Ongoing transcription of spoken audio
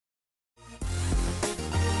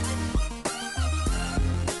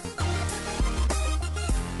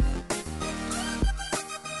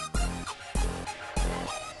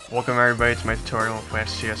Welcome everybody to my tutorial on Flash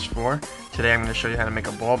CS4. Today I'm going to show you how to make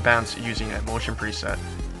a ball bounce using a motion preset.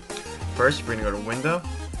 First, we're going to go to Window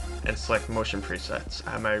and select Motion Presets.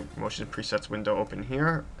 I have my Motion Presets window open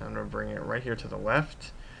here. I'm going to bring it right here to the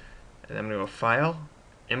left. And I'm going to go File,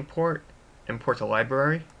 Import, Import to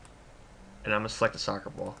Library, and I'm going to select the soccer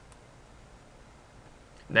ball.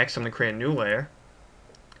 Next, I'm going to create a new layer.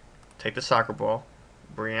 Take the soccer ball,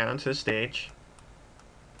 bring it onto the stage,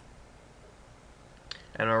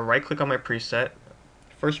 and I'll right click on my preset.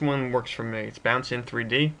 First one works for me. It's bounce in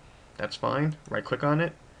 3D. That's fine. Right click on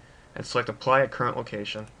it and select apply at current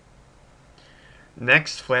location.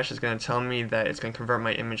 Next, Flash is going to tell me that it's going to convert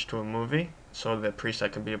my image to a movie so the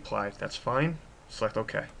preset can be applied. That's fine. Select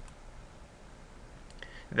OK.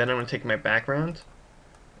 Then I'm going to take my background,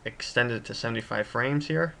 extend it to 75 frames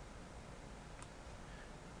here,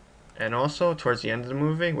 and also towards the end of the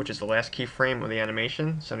movie, which is the last keyframe of the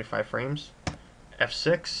animation, 75 frames,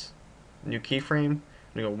 F6, new keyframe, I'm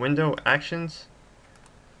going to go Window, Actions,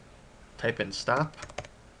 type in stop,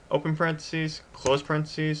 open parentheses, close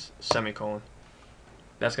parentheses, semicolon.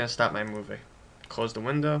 That's going to stop my movie. Close the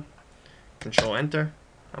window, Control Enter,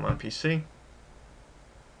 I'm on PC.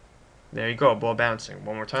 There you go, ball bouncing.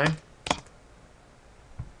 One more time.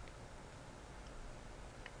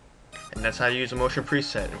 And that's how you use a motion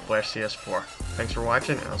preset in Flash CS4. Thanks for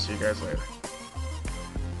watching, and I'll see you guys later.